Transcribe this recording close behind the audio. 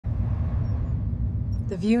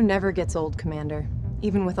The view never gets old, Commander,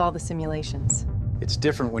 even with all the simulations. It's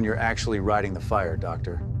different when you're actually riding the fire,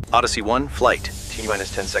 Doctor. Odyssey One, flight.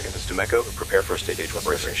 T-minus 10 seconds to Meko. Prepare for stage 1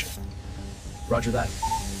 preparation. Roger that.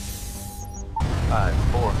 5,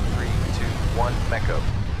 4, 3, 2, 1, Meko.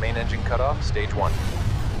 Main engine cut off, stage 1.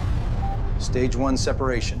 Stage 1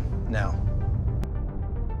 separation, now.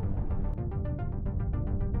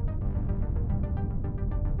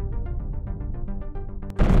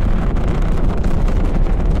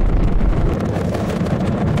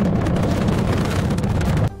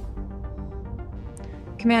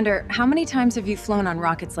 Commander, how many times have you flown on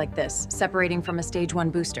rockets like this, separating from a stage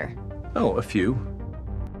 1 booster? Oh, a few.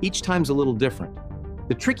 Each time's a little different.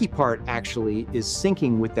 The tricky part, actually, is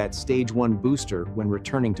syncing with that stage 1 booster when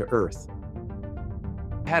returning to Earth.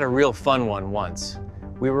 I had a real fun one once.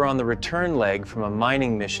 We were on the return leg from a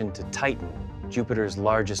mining mission to Titan, Jupiter's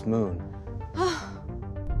largest moon.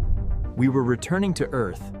 We were returning to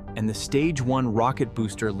Earth, and the stage 1 rocket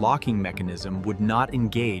booster locking mechanism would not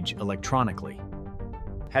engage electronically.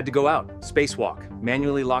 Had to go out, spacewalk,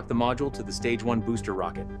 manually lock the module to the stage 1 booster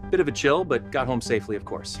rocket. Bit of a chill, but got home safely, of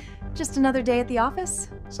course. Just another day at the office?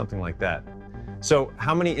 Something like that. So,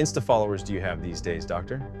 how many Insta followers do you have these days,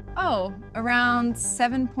 Doctor? Oh, around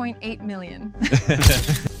 7.8 million.